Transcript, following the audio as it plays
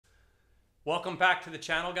Welcome back to the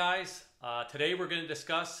channel, guys. Today we're going to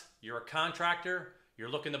discuss, you're a contractor, you're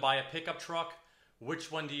looking to buy a pickup truck.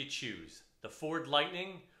 Which one do you choose? The Ford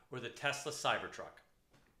Lightning or the Tesla Cybertruck?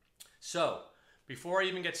 So, before I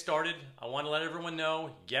even get started, I want to let everyone know,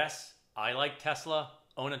 yes, I like Tesla,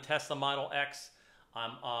 own a Tesla Model X.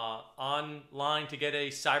 I'm online to get a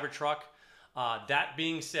Cybertruck. That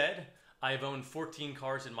being said, I've owned 14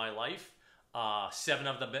 cars in my life. 7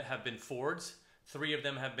 of them have been Fords. 3 of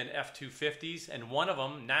them have been F-250s, and one of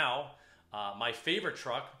them now, my favorite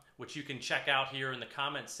truck, which you can check out here in the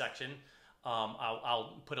comments section,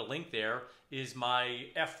 I'll put a link there, is my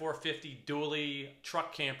F-450 dually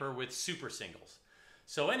truck camper with super singles.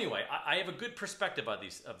 So anyway, I have a good perspective of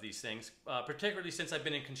these things, particularly since I've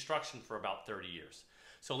been in construction for about 30 years.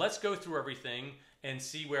 So let's go through everything and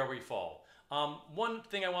see where we fall. One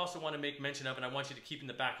thing I also want to make mention of, and I want you to keep in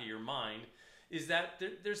the back of your mind, is that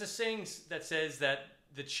there's a saying that says that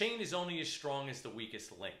the chain is only as strong as the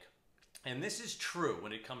weakest link. And this is true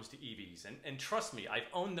when it comes to EVs. And trust me, I've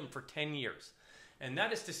owned them for 10 years. And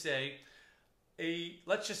that is to say,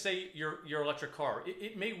 let's just say your electric car,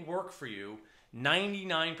 it may work for you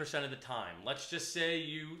 99% of the time. Let's just say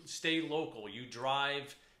you stay local, you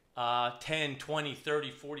drive 10, 20,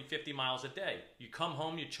 30, 40, 50 miles a day. You come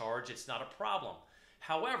home, you charge, it's not a problem.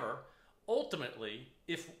 However, ultimately,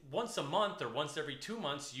 if once a month or once every 2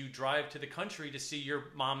 months you drive to the country to see your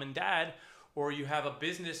mom and dad, or you have a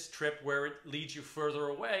business trip where it leads you further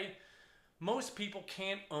away, most people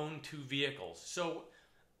can't own 2 vehicles. So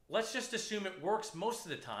let's just assume it works most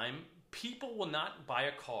of the time. People will not buy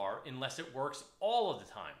a car unless it works all of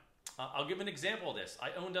the time. I'll give an example of this.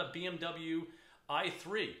 I owned a BMW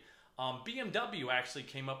i3. BMW actually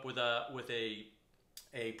came up with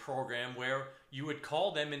a program where you would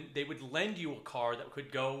call them and they would lend you a car that could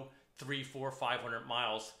go 300, 400, 500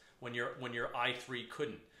 miles when your i3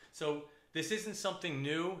 couldn't. So this isn't something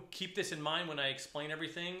new. Keep this in mind when I explain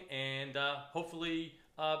everything, and hopefully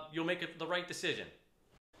you'll make the right decision.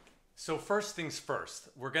 So first things first,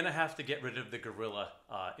 we're going to have to get rid of the gorilla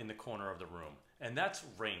in the corner of the room, and that's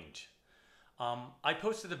range. I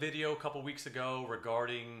posted a video a couple weeks ago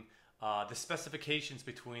regarding the specifications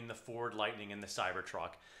between the Ford Lightning and the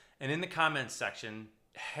Cybertruck. And in the comments section,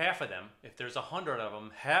 half of them, if there's 100 of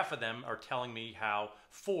them, half of them are telling me how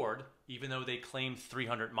Ford, even though they claim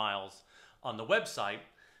 300 miles on the website,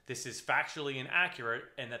 this is factually inaccurate,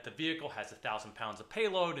 and that the vehicle has 1,000 pounds of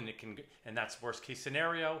payload, and that's worst case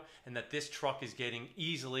scenario, and that this truck is getting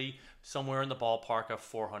easily somewhere in the ballpark of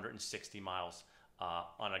 460 miles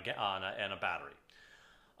on a battery.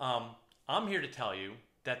 I'm here to tell you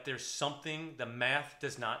that there's something, the math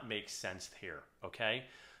does not make sense here, okay?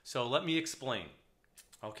 So let me explain.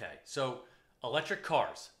 Okay, so electric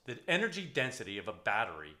cars, the energy density of a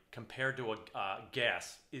battery compared to a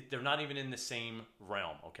gas, they're not even in the same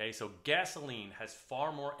realm, okay? So gasoline has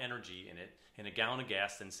far more energy in it, in a gallon of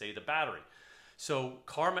gas, than say the battery. So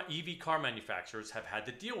EV car manufacturers have had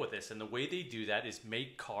to deal with this, and the way they do that is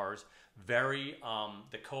make cars very,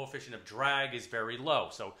 the coefficient of drag is very low.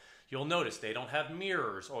 So you'll notice they don't have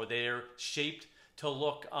mirrors, or they're shaped to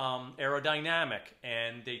look aerodynamic,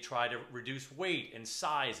 and they try to reduce weight and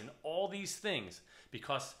size and all these things.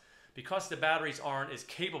 Because the batteries aren't as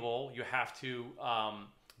capable, you have to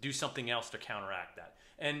do something else to counteract that.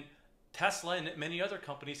 And Tesla and many other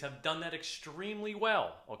companies have done that extremely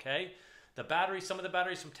well, okay? Some of the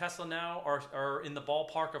batteries from Tesla now are in the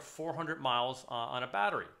ballpark of 400 miles on a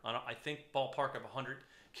battery, I think ballpark of 100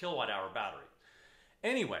 kilowatt hour battery.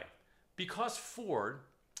 Anyway, because Ford,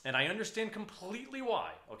 and I understand completely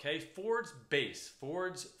why, okay? Ford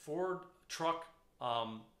truck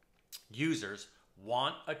users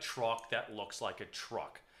want a truck that looks like a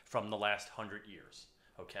truck from the last 100 years,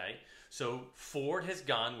 okay? So Ford has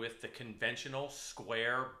gone with the conventional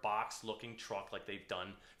square box looking truck like they've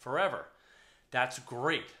done forever. That's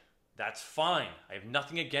great. That's fine. I have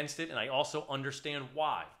nothing against it, and I also understand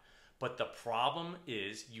why. But the problem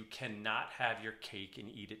is you cannot have your cake and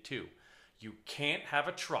eat it too. You can't have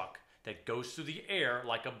a truck that goes through the air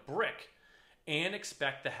like a brick and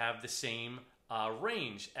expect to have the same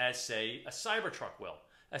range as, say, a Cybertruck will,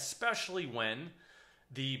 especially when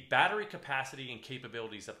the battery capacity and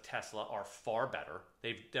capabilities of Tesla are far better.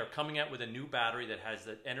 They're coming out with a new battery that has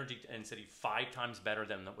the energy density 5 times better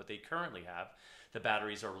than what they currently have. The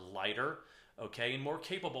batteries are lighter, okay, and more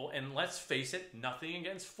capable. And let's face it, nothing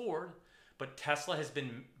against Ford, but Tesla has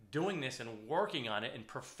been doing this and working on it and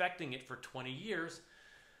perfecting it for 20 years,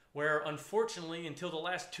 where unfortunately until the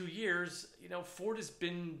last 2 years, Ford has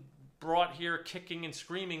been brought here kicking and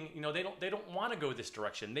screaming. They don't want to go this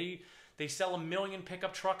direction. They sell 1 million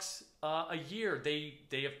pickup trucks a year. They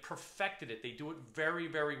have perfected it. They do it very,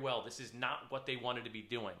 very well. This is not what they wanted to be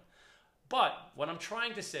doing. But what I'm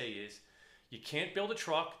trying to say is you can't build a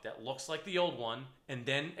truck that looks like the old one and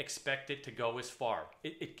then expect it to go as far.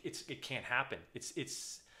 It can't happen.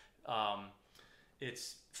 It's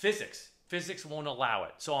physics. Physics won't allow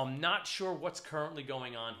it. So I'm not sure what's currently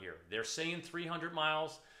going on here. They're saying 300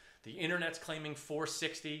 miles. The internet's claiming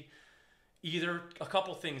 460. Either a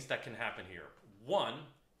couple things that can happen here. One,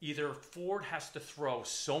 either Ford has to throw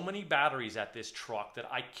so many batteries at this truck that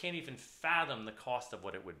I can't even fathom the cost of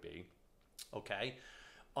what it would be. Okay,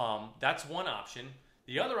 that's one option.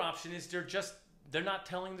 The other option is they're not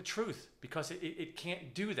telling the truth because it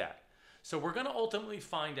can't do that. So we're going to ultimately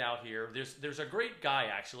find out here. There's a great guy,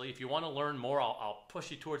 actually. If you want to learn more, I'll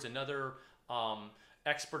push you towards another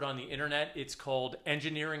expert on the internet. It's called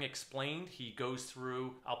Engineering Explained. He goes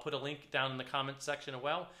through, I'll put a link down in the comment section as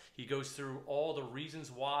well. He goes through all the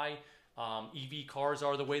reasons why EV cars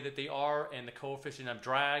are the way that they are and the coefficient of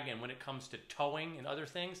drag, and when it comes to towing and other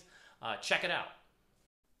things. Check it out.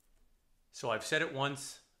 So I've said it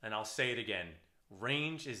once and I'll say it again.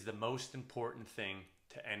 Range is the most important thing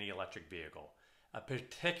to any electric vehicle,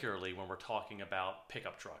 particularly when we're talking about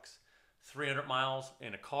pickup trucks. 300 miles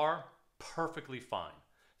in a car, perfectly fine.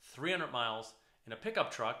 300 miles in a pickup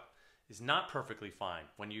truck is not perfectly fine.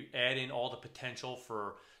 When you add in all the potential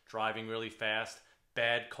for driving really fast,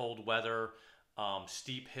 bad cold weather,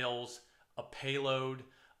 steep hills, a payload,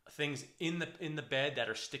 things in the bed that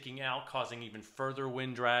are sticking out, causing even further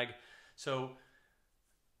wind drag. So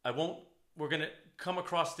we're going to come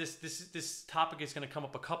across this topic is going to come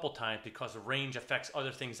up a couple times because the range affects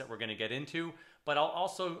other things that we're going to get into. But I'll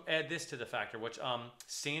also add this to the factor, which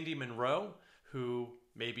Sandy Monroe, who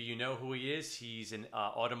maybe you know who he is. He's an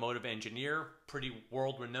automotive engineer, pretty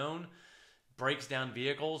world-renowned, breaks down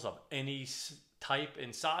vehicles of any type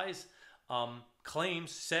and size,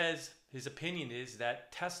 says his opinion is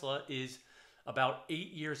that Tesla is about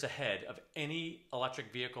 8 years ahead of any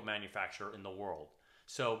electric vehicle manufacturer in the world.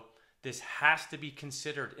 So this has to be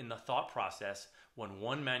considered in the thought process when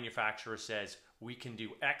one manufacturer says we can do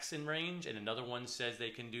X in range and another one says they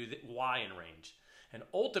can do Y in range. And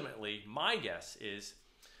ultimately, my guess is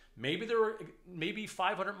maybe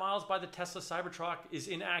 500 miles by the Tesla Cybertruck is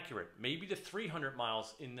inaccurate. Maybe the 300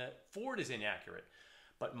 miles in the Ford is inaccurate.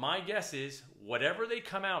 But my guess is whatever they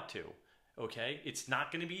come out to, okay, it's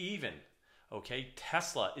not going to be even. Okay,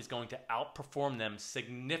 Tesla is going to outperform them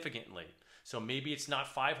significantly. So maybe it's not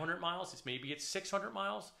 500 miles, maybe it's 600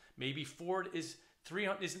 miles. Maybe Ford isn't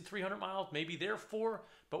 300 miles, maybe they're 4,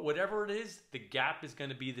 but whatever it is, the gap is going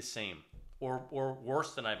to be the same or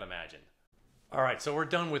worse than I've imagined. All right, so we're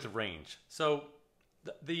done with range. So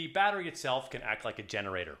the battery itself can act like a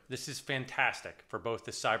generator. This is fantastic for both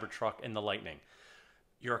the Cybertruck and the Lightning.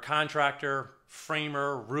 You're a contractor,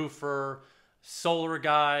 framer, roofer, solar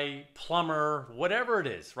guy, plumber, whatever it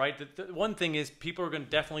is, right? The one thing is people are going to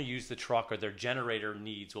definitely use the truck, or their generator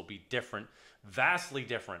needs will be different, vastly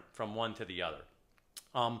different from one to the other.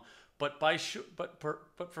 But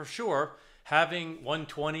for sure, having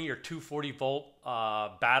 120 or 240 volt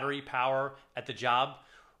battery power at the job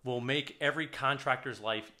will make every contractor's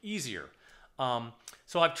life easier.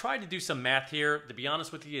 So I've tried to do some math here. To be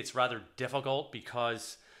honest with you, it's rather difficult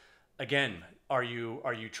because, again, are you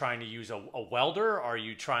trying to use a welder? Are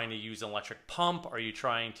you trying to use an electric pump? Are you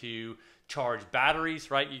trying to charge batteries,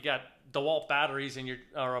 right? You got DeWalt batteries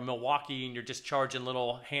or a Milwaukee and you're just charging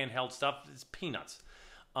little handheld stuff. It's peanuts.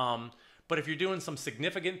 But if you're doing some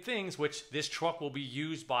significant things, which this truck will be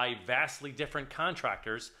used by vastly different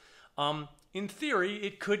contractors, in theory,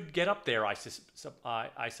 it could get up there, I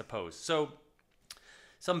suppose. So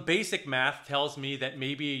some basic math tells me that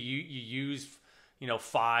maybe you use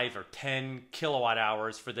 5 or 10 kilowatt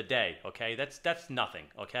hours for the day, okay? That's nothing,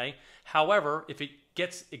 okay? However, if it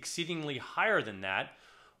gets exceedingly higher than that,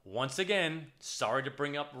 once again, sorry to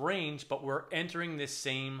bring up range, but we're entering this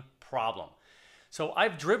same problem. So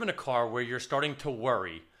I've driven a car where you're starting to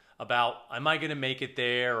worry about, am I going to make it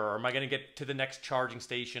there, or am I going to get to the next charging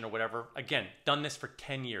station or whatever? Again, done this for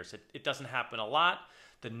 10 years. It doesn't happen a lot.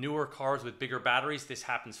 The newer cars with bigger batteries, this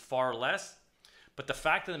happens far less. But the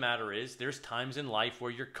fact of the matter is, there's times in life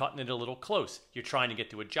where you're cutting it a little close. You're trying to get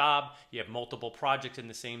to a job. You have multiple projects in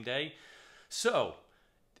the same day. So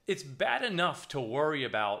it's bad enough to worry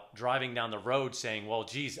about driving down the road saying, well,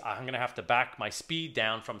 geez, I'm going to have to back my speed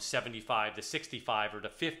down from 75 to 65 or to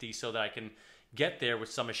 50 so that I can get there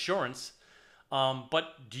with some assurance.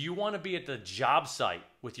 But do you want to be at the job site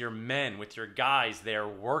with your men, with your guys there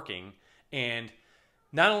working, and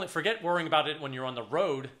Not only forget worrying about it when you're on the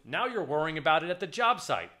road, now you're worrying about it at the job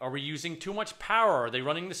site. Are we using too much power? Are they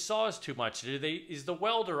running the saws too much? Is the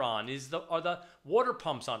welder on? Are the water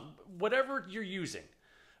pumps on? Whatever you're using,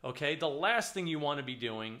 okay? The last thing you want to be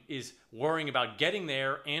doing is worrying about getting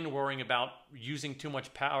there and worrying about using too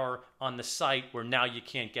much power on the site where now you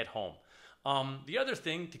can't get home. The other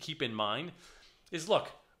thing to keep in mind is, look,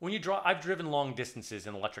 when you drive, I've driven long distances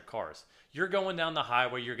in electric cars. You're going down the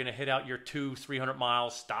highway, you're going to hit out your 200-300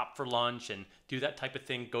 miles, stop for lunch and do that type of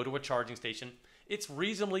thing, go to a charging station. It's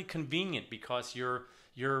reasonably convenient because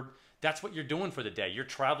that's what you're doing for the day. You're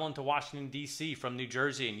traveling to Washington, D.C. from New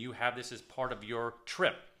Jersey, and you have this as part of your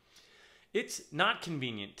trip. It's not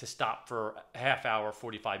convenient to stop for a half hour,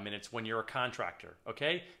 45 minutes when you're a contractor,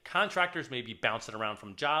 okay? Contractors may be bouncing around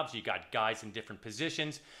from jobs. You got guys in different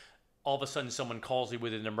positions. All of a sudden someone calls you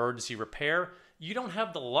with an emergency repair. You don't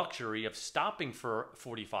have the luxury of stopping for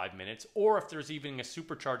 45 minutes, or if there's even a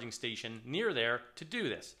supercharging station near there, to do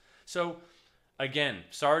this. So again,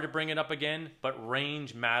 sorry to bring it up again, but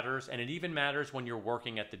range matters, and it even matters when you're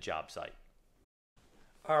working at the job site.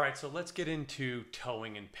 All right, so let's get into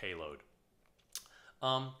towing and payload.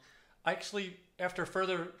 Actually,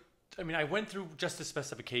 I went through just the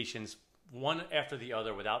specifications one after the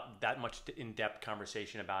other without that much in-depth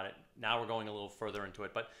conversation about it. Now we're going a little further into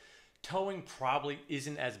it, but towing probably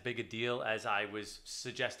isn't as big a deal as I was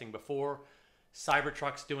suggesting before.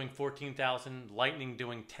 Cybertruck's doing 14,000, Lightning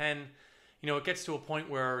doing 10. You know, it gets to a point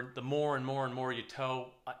where the more and more and more you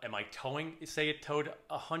tow, am I towing? Say it towed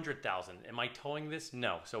 100,000. Am I towing this?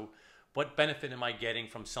 No. So what benefit am I getting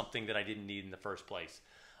from something that I didn't need in the first place?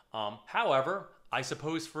 However, I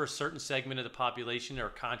suppose for a certain segment of the population or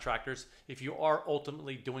contractors, if you are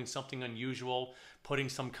ultimately doing something unusual, putting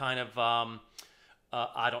some kind of,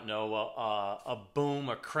 a boom,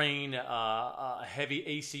 a crane, a heavy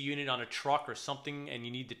AC unit on a truck or something, and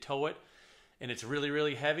you need to tow it, and it's really,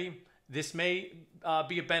 really heavy, this may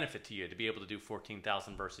be a benefit to you to be able to do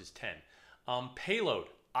 14,000 versus 10. Payload,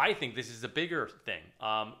 I think this is a bigger thing.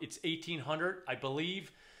 It's 1,800, I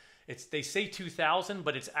believe. They say 2,000,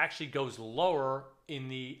 but it actually goes lower in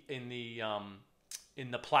the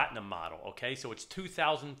platinum model. Okay, so it's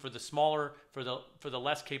 2,000 for the smaller, for the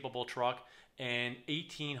less capable truck, and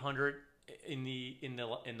 1,800 in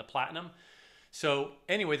the platinum. So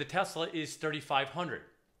anyway, the Tesla is 3,500.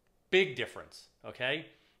 Big difference. Okay,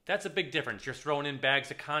 that's a big difference. You're throwing in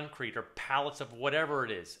bags of concrete or pallets of whatever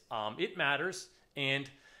it is. It matters, and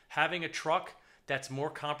having a truck that's more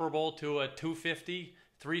comparable to a 250.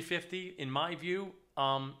 350, in my view,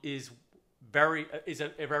 is a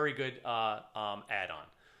very good add-on.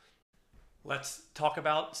 Let's talk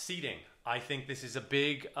about seating. I think this is a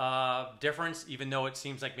big difference, even though it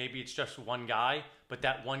seems like maybe it's just one guy, but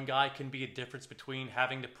that one guy can be a difference between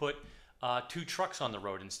having to put 2 trucks on the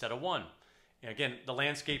road instead of one. And again, the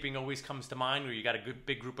landscaping always comes to mind, where you got a good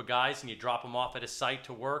big group of guys and you drop them off at a site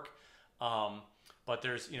to work. But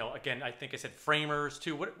there's, again, I think I said framers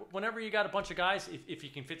too. Whenever you got a bunch of guys, if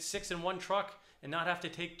you can fit 6 in one truck and not have to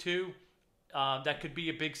take 2, that could be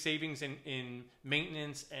a big savings in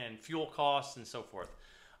maintenance and fuel costs and so forth.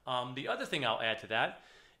 The other thing I'll add to that,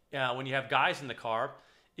 when you have guys in the car,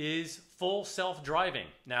 is full self-driving.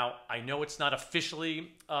 Now, I know it's not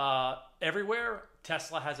officially everywhere.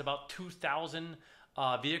 Tesla has about 2,000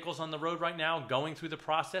 vehicles on the road right now going through the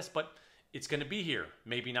process, but it's going to be here.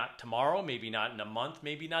 Maybe not tomorrow, maybe not in a month,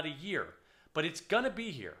 maybe not a year, but it's going to be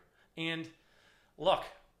here. And look,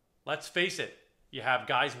 let's face it, you have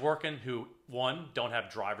guys working who, one, don't have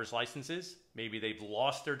driver's licenses. Maybe they've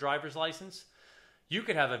lost their driver's license. You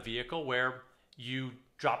could have a vehicle where you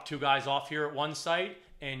drop 2 guys off here at one site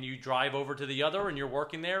and you drive over to the other and you're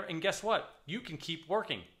working there. And guess what? You can keep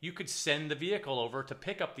working. You could send the vehicle over to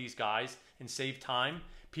pick up these guys and save time.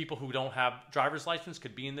 People who don't have driver's license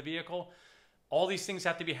could be in the vehicle. All these things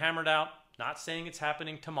have to be hammered out. Not saying it's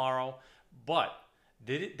happening tomorrow, but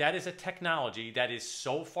that is a technology that is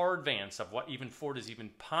so far advanced of what even Ford is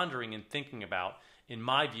even pondering and thinking about. In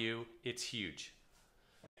my view, it's huge.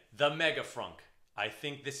 The Mega Frunk. I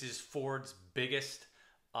think this is Ford's biggest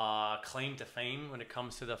claim to fame when it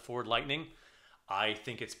comes to the Ford Lightning. I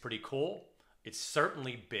think it's pretty cool. It's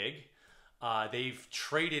certainly big. They've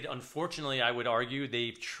traded, unfortunately, I would argue,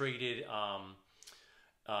 they've traded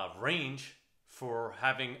range for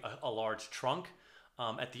having a large trunk.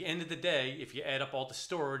 At the end of the day, if you add up all the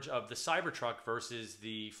storage of the Cybertruck versus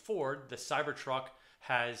the Ford, the Cybertruck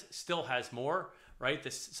still has more, right? The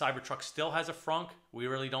Cybertruck still has a frunk. We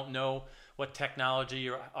really don't know what technology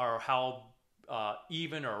or how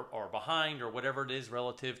even or behind or whatever it is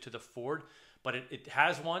relative to the Ford. but it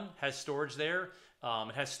has storage there.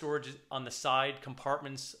 It has storage on the side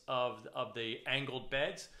compartments of the angled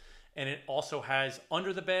beds, and it also has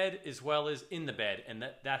under the bed as well as in the bed, and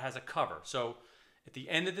that has a cover. So at the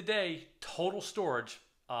end of the day, total storage,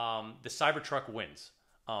 the Cybertruck wins.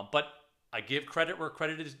 But I give credit where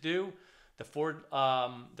credit is due. The Ford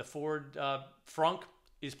Frunk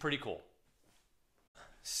is pretty cool.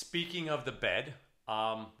 Speaking of the bed,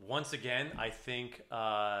 once again, I think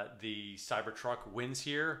the Cybertruck wins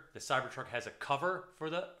here. The Cybertruck has a cover for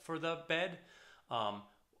the bed.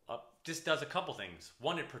 This does a couple things.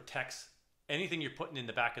 One, it protects anything you're putting in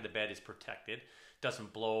the back of the bed is protected.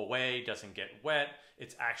 Doesn't blow away, doesn't get wet.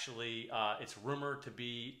 It's actually it's rumored to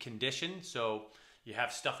be conditioned, so you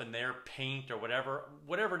have stuff in there, paint or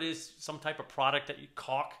whatever it is, some type of product that you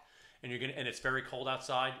caulk, and it's very cold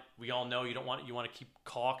outside. We all know you want to keep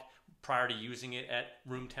caulk prior to using it at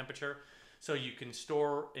room temperature, so you can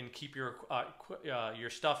store and keep your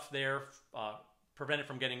stuff there, prevent it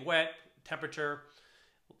from getting wet, temperature,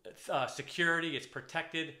 security. It's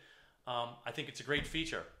protected. I think it's a great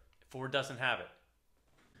feature. Ford doesn't have it.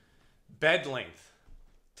 Bed length,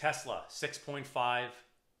 Tesla 6.5,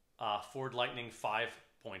 Ford Lightning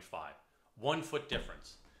 5.5. 1 foot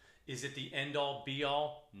difference. Is it the end all be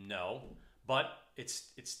all? No, but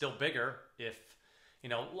it's still bigger. If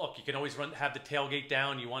look, you can always have the tailgate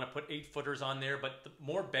down. You want to put 8-footers on there, but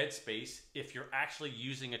more bed space. If you're actually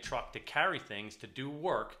using a truck to carry things, to do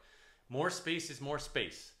work, more space is more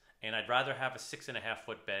space. And I'd rather have a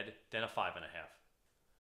 6.5-foot bed than a 5.5.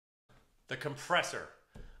 The compressor.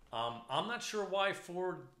 I'm not sure why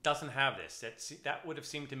Ford doesn't have this. That would have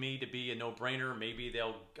seemed to me to be a no-brainer. Maybe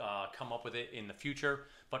they'll come up with it in the future.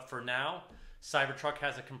 But for now, Cybertruck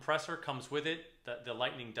has a compressor, comes with it. The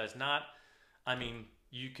Lightning does not. I mean,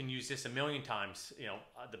 you can use this a million times.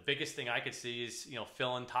 The biggest thing I could see is,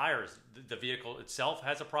 filling tires. The vehicle itself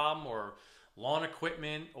has a problem, or lawn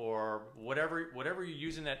equipment, or whatever you're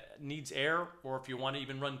using that needs air, or if you want to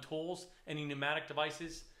even run tools, any pneumatic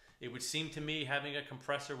devices. It would seem to me having a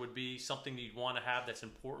compressor would be something you'd want to have that's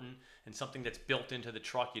important and something that's built into the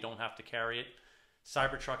truck. You don't have to carry it.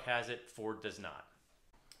 Cybertruck has it. Ford does not.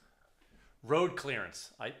 Road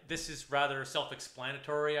clearance. This is rather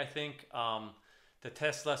self-explanatory, I think. The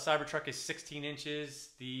Tesla Cybertruck is 16 inches.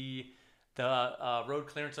 The road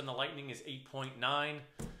clearance on the Lightning is 8.9.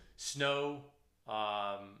 Snow,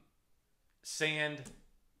 sand,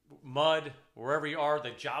 mud, wherever you are,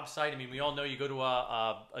 the job site. I mean, we all know you go to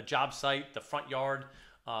a job site, the front yard,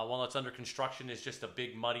 while it's under construction, is just a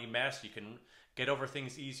big muddy mess. You can get over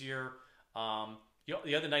things easier.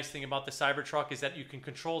 The other nice thing about the Cybertruck is that you can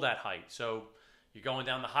control that height. So you're going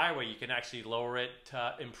down the highway, you can actually lower it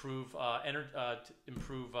to improve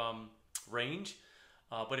range.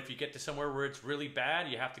 But if you get to somewhere where it's really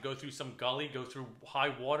bad, you have to go through some gully, go through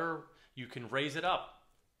high water, you can raise it up.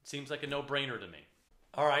 Seems like a no-brainer to me.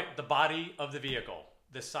 All right, the body of the vehicle.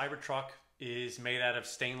 The Cybertruck is made out of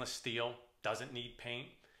stainless steel, doesn't need paint,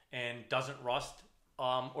 and doesn't rust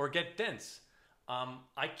or get dents.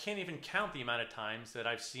 I can't even count the amount of times that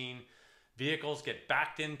I've seen vehicles get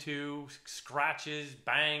backed into, scratches,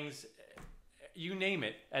 bangs, you name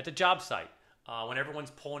it, at the job site. When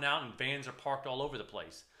everyone's pulling out and vans are parked all over the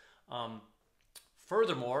place.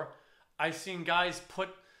 Furthermore, I've seen guys put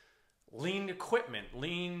lean equipment,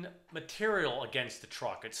 lean material against the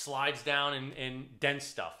truck. It slides down and dents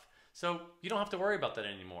stuff. So you don't have to worry about that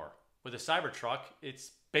anymore. With a Cybertruck,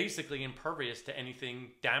 it's basically impervious to anything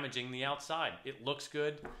damaging the outside. It looks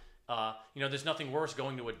good. There's nothing worse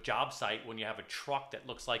going to a job site when you have a truck that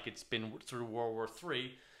looks like it's been through World War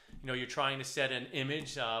III. You're trying to set an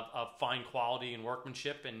image of fine quality and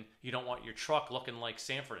workmanship, and you don't want your truck looking like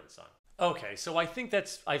Sanford & Son. Okay, so I think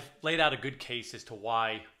I've laid out a good case as to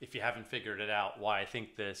why, if you haven't figured it out, why I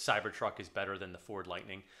think the Cybertruck is better than the Ford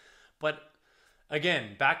Lightning. But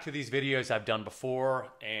again, back to these videos I've done before,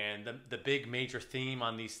 and the big major theme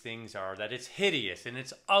on these things are that it's hideous and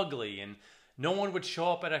it's ugly, and no one would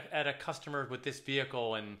show up at a customer with this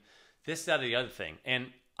vehicle, and this, that, or the other thing. And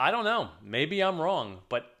I don't know, maybe I'm wrong,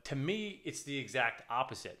 but to me, it's the exact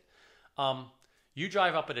opposite. You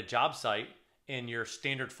drive up at a job site in your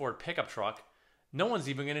standard Ford pickup truck, no one's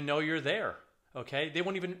even going to know you're there. Okay, they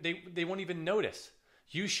won't even notice.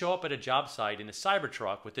 You show up at a job site in a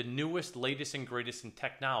Cybertruck with the newest, latest, and greatest in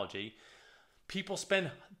technology. People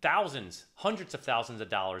spend thousands, hundreds of thousands of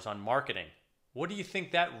dollars on marketing. What do you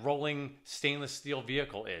think that rolling stainless steel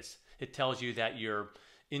vehicle is? It tells you that you're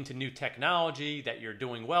into new technology, that you're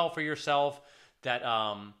doing well for yourself, that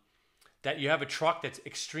you have a truck that's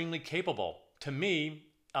extremely capable. To me,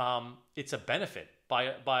 it's a benefit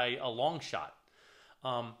by a long shot.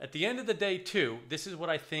 At the end of the day, too, this is what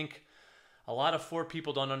I think a lot of Ford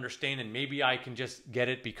people don't understand, and maybe I can just get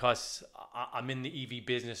it because I'm in the EV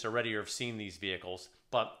business already or have seen these vehicles.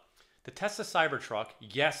 But the Tesla Cybertruck,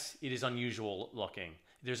 yes, it is unusual looking.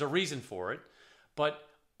 There's a reason for it. But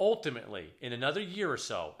ultimately, in another year or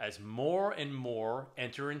so, as more and more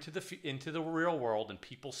enter into the real world and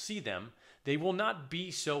people see them, they will not be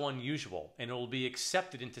so unusual, and it will be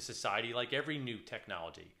accepted into society like every new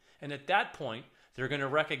technology. And at that point, they're going to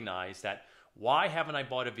recognize that, why haven't I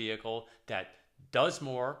bought a vehicle that does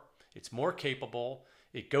more, it's more capable,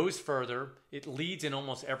 it goes further, it leads in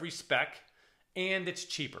almost every spec, and it's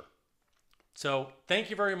cheaper. So thank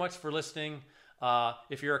you very much for listening.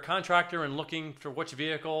 If you're a contractor and looking for which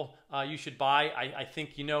vehicle you should buy, I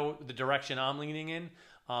think you know the direction I'm leaning in.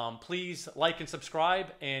 Please like and subscribe,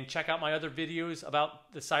 and check out my other videos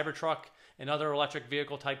about the Cybertruck and other electric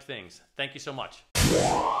vehicle type things. Thank you so much.